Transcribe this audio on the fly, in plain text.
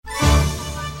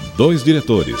dois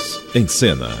diretores, em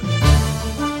cena.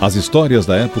 As histórias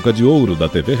da época de ouro da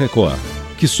TV Record,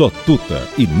 que só Tuta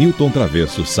e Nilton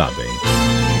Travesso sabem.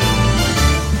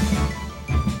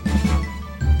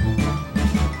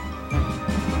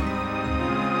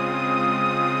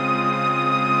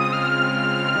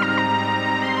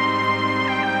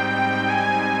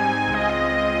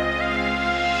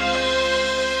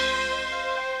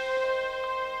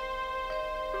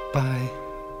 Pai,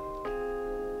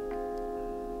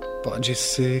 pode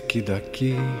ser que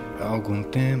daqui a algum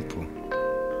tempo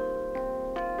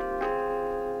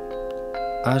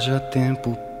haja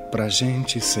tempo pra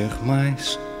gente ser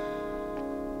mais,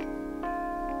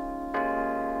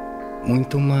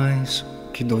 muito mais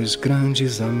que dois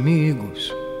grandes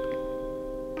amigos,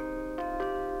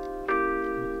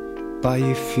 pai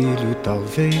e filho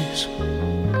talvez.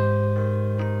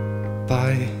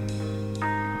 Pai,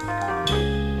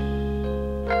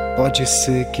 pode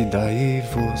ser que daí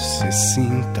você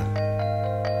sinta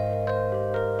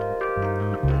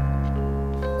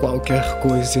qualquer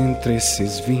coisa entre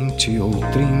esses 20 ou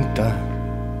 30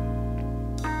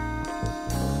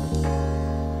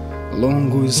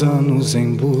 longos anos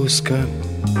em busca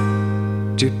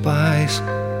de paz.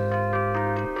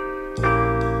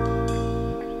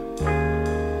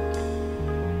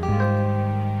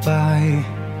 Pai,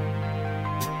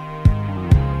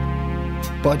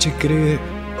 pode crer,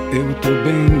 eu tô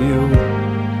bem, eu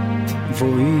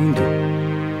vou indo.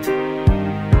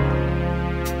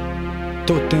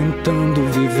 Tô tentando,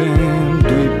 vivendo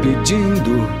e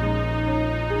pedindo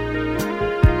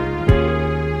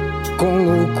com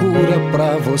loucura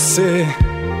pra você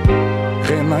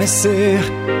renascer.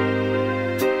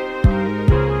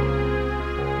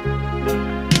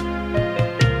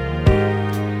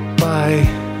 Pai,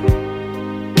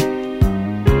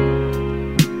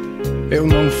 eu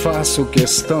não faço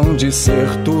questão de ser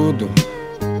tudo,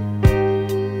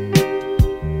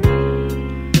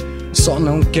 só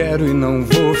não quero e não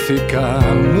vou ficar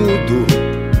mudo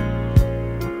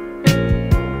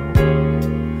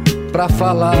pra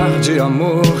falar de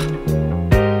amor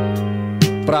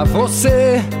pra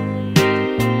você.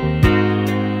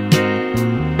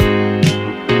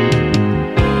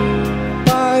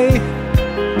 Pai,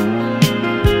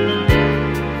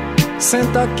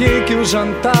 senta aqui que o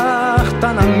jantar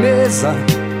tá na mesa.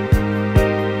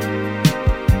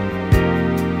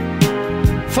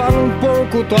 Fala um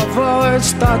pouco, tua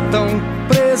voz tá tão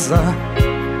presa.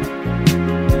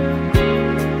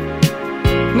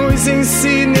 Nos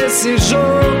ensine esse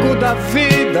jogo da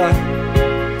vida.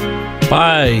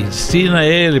 Pai, ensina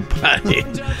ele, pai,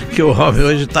 que o homem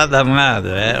hoje tá danado.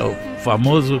 É o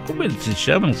famoso, como ele se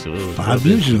chama?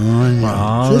 Fábio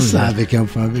Júnior. Você sabe que é o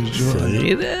Fábio Júnior.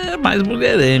 Ele é mais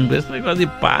mulherengo. Esse negócio de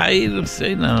pai, não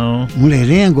sei não.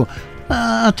 Mulherengo?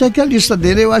 Até que a lista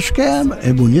dele eu acho que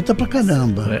é bonita pra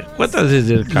caramba. Quantas vezes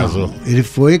ele casou? Não, ele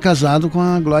foi casado com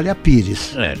a Glória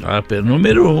Pires. Glória Pires,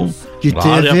 número 1. Que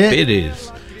Glória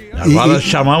Pires. Agora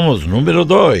chamamos número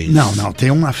 2. Não,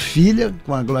 tem uma filha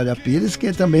com a Glória Pires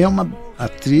que também é uma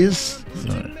atriz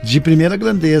de primeira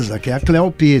grandeza, que é a Cléo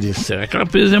Pires. Será que a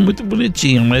Pires é muito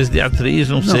bonitinha, mas de atriz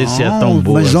não sei se é tão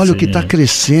boa. Mas olha assim, o que está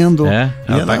crescendo. Ela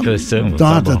está crescendo.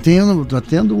 Tá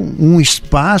tendo um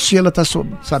espaço e ela está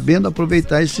sabendo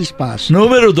aproveitar esse espaço.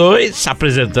 Número 2,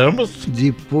 apresentamos.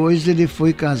 Depois ele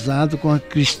foi casado com a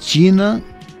Cristina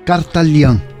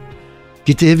Cartalhán,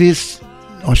 que teve,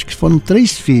 acho que foram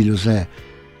 3 filhos,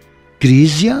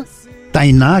 Crísia,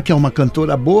 Tainá, que é uma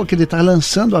cantora boa, que ele está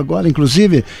lançando agora,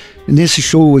 inclusive, nesse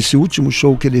show, esse último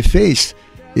show que ele fez,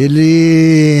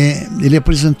 ele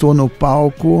apresentou no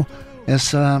palco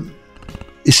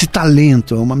esse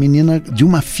talento, uma menina de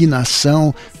uma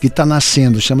afinação que está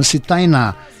nascendo, chama-se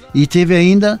Tainá. E teve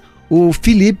ainda o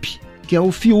Felipe, que é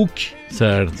o Fiuk.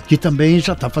 Certo. Que também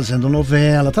já está fazendo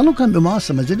novela, tá no caminho.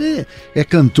 Nossa, mas ele é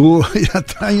cantor, já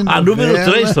está em novela.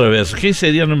 Número 3, Travesso. Quem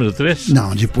seria número 3?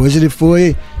 Não, depois ele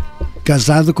foi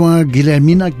casado com a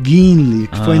Guilhermina Guinle,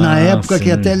 que foi na época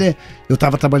que até eu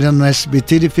estava trabalhando no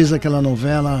SBT, ele fez aquela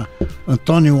novela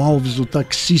Antônio Alves, o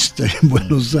taxista, em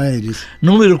Buenos Aires.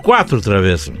 Número 4,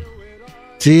 Travesso.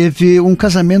 Teve um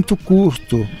casamento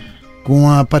curto com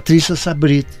a Patrícia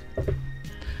Sabrit.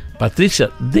 Patrícia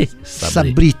de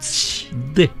Sabrit.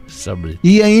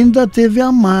 E ainda teve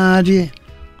a Mari.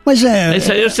 Mas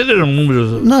esse aí seria um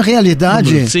número. Na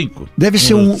realidade, número 5, deve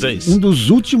ser um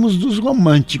dos últimos dos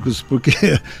românticos, porque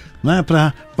não é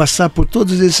para passar por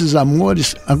todos esses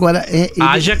amores. Agora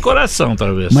haja coração,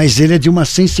 talvez. Mas ele é de uma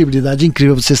sensibilidade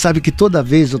incrível. Você sabe que toda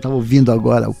vez eu estava ouvindo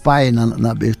agora o pai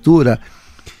na abertura,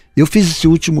 eu fiz esse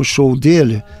último show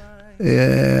dele.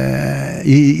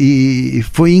 E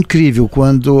foi incrível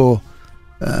quando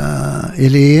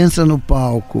ele entra no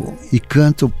palco e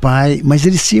canta o pai, mas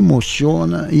ele se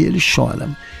emociona e ele chora.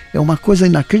 É uma coisa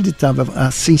inacreditável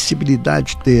a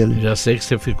sensibilidade dele. Já sei que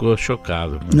você ficou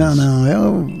chocado. Mas...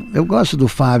 Não, eu gosto do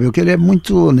Fábio, que ele é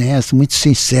muito honesto, muito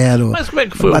sincero. Mas como é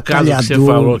que foi o caso que você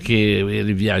falou que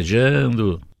ele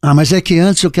viajando? Mas é que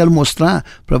antes eu quero mostrar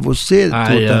para você,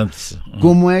 Tuta,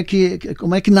 como é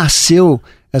que nasceu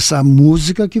essa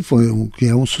música que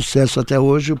é um sucesso até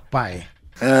hoje, o Pai.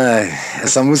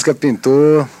 Essa música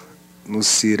pintou no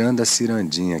Ciranda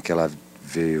Cirandinha, que ela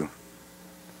veio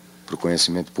pro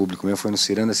conhecimento público mesmo, foi no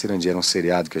Ciranda Cirandinha, era um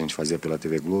seriado que a gente fazia pela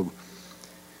TV Globo.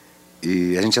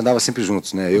 E a gente andava sempre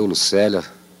juntos, né? Eu, Lucélia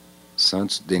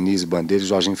Santos, Denise Bandeira e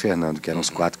Jorginho Fernando, que eram os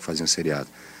 4 que faziam seriado.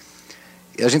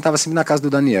 E a gente tava sempre na casa do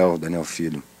Daniel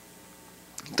Filho.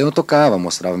 Então eu tocava,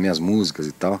 mostrava minhas músicas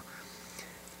e tal.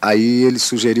 Aí ele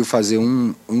sugeriu fazer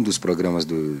um dos programas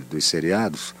dos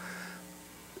seriados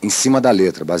em cima da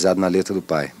letra, baseado na letra do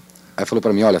pai. Aí falou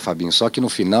pra mim, olha, Fabinho, só que no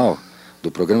final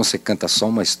do programa você canta só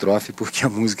uma estrofe porque a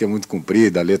música é muito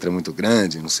comprida, a letra é muito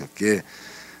grande, não sei o quê.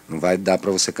 Não vai dar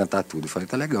pra você cantar tudo. Eu falei,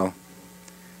 tá legal.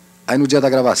 Aí no dia da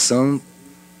gravação,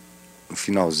 no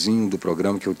finalzinho do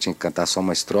programa, que eu tinha que cantar só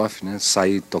uma estrofe, né?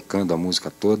 Saí tocando a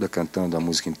música toda, cantando a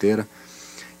música inteira.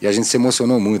 E a gente se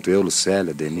emocionou muito, eu,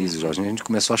 Lucélia, Denise, Jorginho, a gente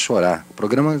começou a chorar. O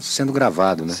programa sendo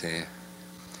gravado, né? Sim.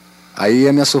 Aí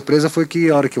a minha surpresa foi que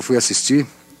a hora que eu fui assistir,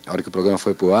 a hora que o programa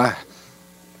foi pro ar,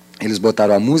 eles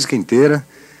botaram a música inteira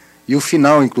e o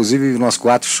final, inclusive nós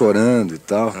 4 chorando e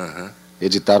tal.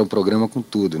 Editaram o programa com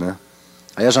tudo, né?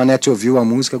 Aí a Janete ouviu a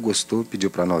música, gostou,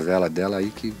 pediu pra novela dela,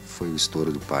 aí que foi o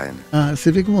estouro do pai, né?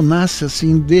 Você vê como nasce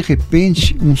assim, de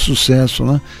repente, um sucesso,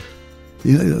 né?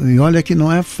 E olha que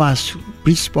não é fácil,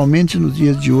 principalmente no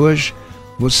dia de hoje,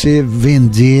 você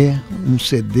vender um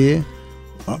CD,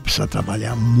 precisa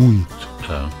trabalhar muito.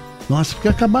 Nossa, porque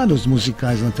acabaram os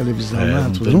musicais na televisão,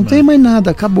 né? Não tem mais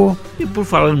nada, acabou. E por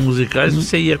falar em musicais,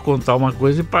 você ia contar uma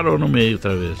coisa e parou no meio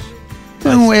outra vez.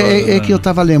 Não, que eu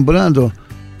estava lembrando,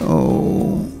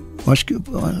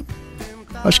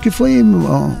 acho que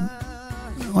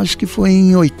foi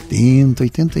em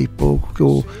 80 e pouco que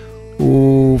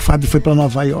o Fábio foi para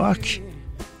Nova York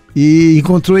e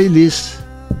encontrou a Elis.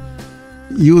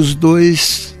 E os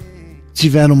dois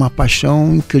tiveram uma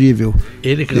paixão incrível.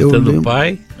 Ele cantando o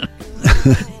pai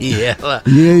e ela.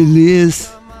 E a Elis.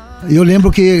 Eu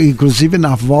lembro que, inclusive,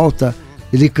 na volta,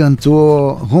 ele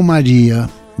cantou Romaria,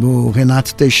 do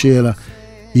Renato Teixeira.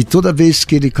 E toda vez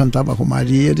que ele cantava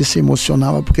Romaria, ele se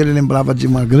emocionava porque ele lembrava de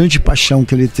uma grande paixão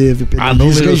que ele teve pela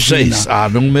Elis Regina.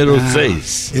 Número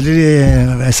 6.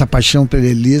 Essa paixão pela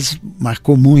Elis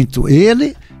marcou muito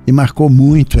ele e marcou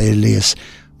muito a Elis.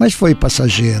 Mas foi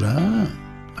passageira.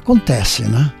 Acontece,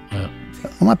 né?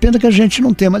 É uma pena que a gente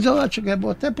não tem, mas eu acho que é bom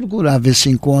até procurar ver se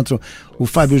encontro o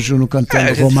Fábio Júnior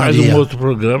cantando Romaria. Faz um outro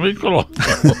programa e coloca.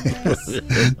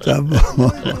 Tá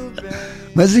bom.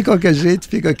 Mas de qualquer jeito,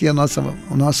 fica aqui a nossa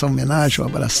homenagem, um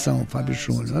abração ao Fábio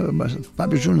Júnior. O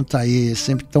Fábio Júnior está aí,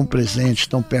 sempre tão presente,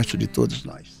 tão perto de todos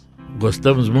nós.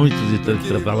 Gostamos muito de ter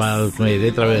trabalhado com ele,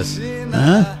 hein, Travessa?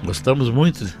 Gostamos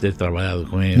muito de ter trabalhado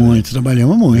com ele. Muito,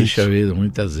 trabalhamos muito. Puxa vida,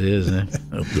 muitas vezes, né?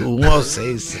 Do 1 ao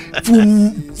 6.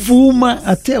 Fuma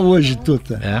até hoje,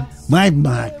 Tuta. Mas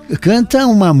canta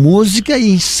uma música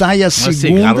e ensaia a segunda.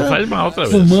 Cigarro faz mal,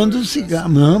 Travessa. Fumando cigarro.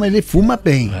 Não, ele fuma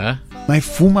bem. Mas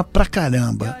fuma pra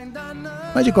caramba.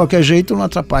 Mas de qualquer jeito não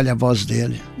atrapalha a voz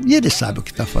dele. E ele sabe o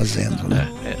que tá fazendo, né?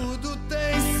 Tudo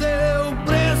tem seu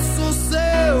preço,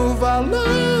 seu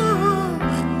valor.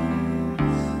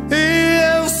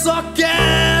 E eu só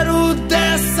quero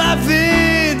dessa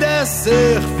vida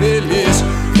ser feliz.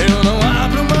 Eu não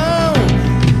abro mão,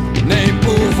 nem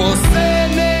por você,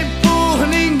 nem por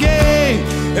ninguém.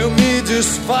 Eu me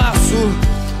desfaço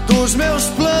dos meus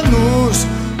planos.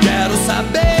 Quero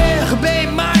saber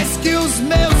bem mais que os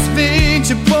meus 20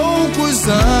 e poucos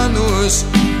anos.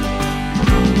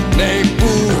 Nem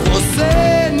por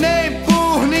você, nem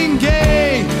por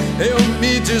ninguém. Eu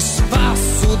me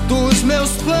desfaço dos meus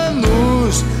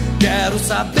planos. Quero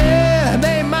saber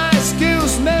bem mais que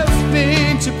os meus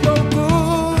 20 e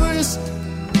poucos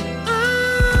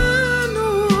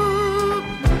anos.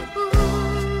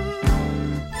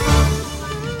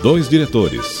 2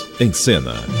 diretores em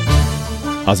cena.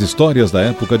 As histórias da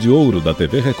época de ouro da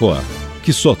TV Record,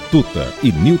 que só Tuta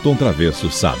e Nilton Travesso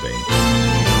sabem.